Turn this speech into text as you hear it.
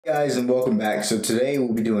Hey guys, and welcome back. So today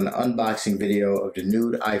we'll be doing an unboxing video of the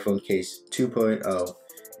Nood iPhone case 2.0.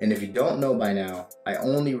 And if you don't know by now, I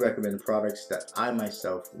only recommend products that I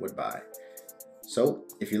myself would buy. So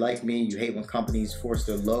if you like me, you hate when companies force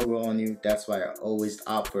their logo on you. That's why I always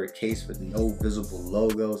opt for a case with no visible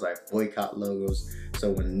logos. I boycott logos. So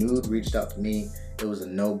when Nood reached out to me, it was a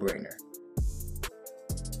no-brainer.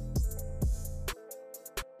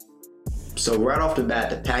 So right off the bat,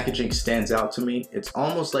 the packaging stands out to me. It's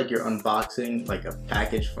almost like you're unboxing like a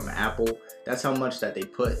package from Apple. That's how much that they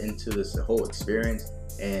put into this whole experience.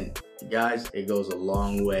 And guys, it goes a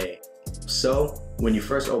long way. So when you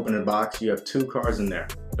first open the box, you have two cards in there.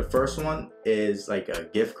 The first one is like a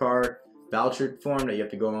gift card voucher form that you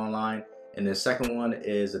have to go online. And the second one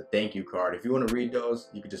is a thank you card. If you want to read those,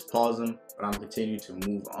 you can just pause them, but I'm continuing to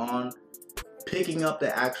move on. Picking up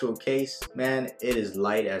the actual case, man, it is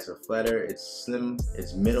light as a feather. It's slim,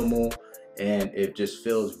 it's minimal, and it just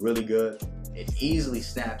feels really good. It easily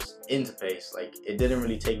snaps into place. Like, it didn't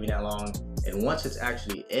really take me that long. And once it's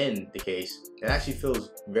actually in the case, it actually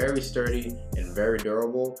feels very sturdy and very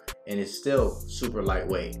durable, and it's still super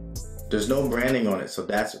lightweight. There's no branding on it, so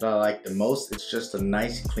that's what I like the most. It's just a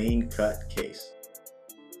nice, clean cut case.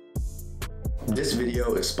 This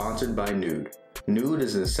video is sponsored by Nood. Nood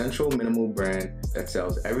is an essential minimal brand that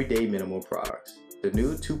sells everyday minimal products. The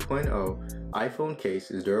Nood 2.0 iPhone case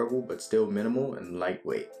is durable but still minimal and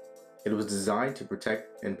lightweight. It was designed to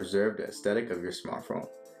protect and preserve the aesthetic of your smartphone.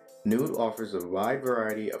 Nood offers a wide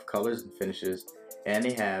variety of colors and finishes, and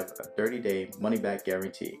they have a 30-day money-back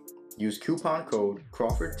guarantee. Use coupon code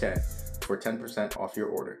Crawford10 for 10% off your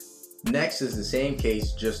order. Next is the same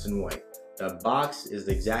case, just in white. The box is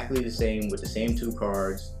exactly the same with the same two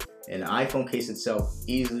cards, and the iPhone case itself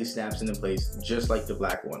easily snaps into place just like the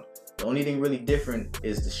black one. The only thing really different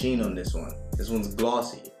is the sheen on this one. This one's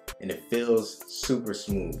glossy and it feels super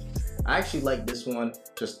smooth. I actually like this one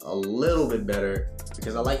just a little bit better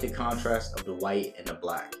because I like the contrast of the white and the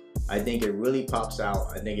black. I think it really pops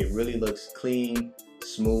out. I think it really looks clean,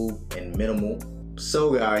 smooth, and minimal.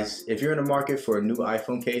 So guys, if you're in the market for a new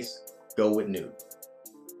iPhone case, go with Nood.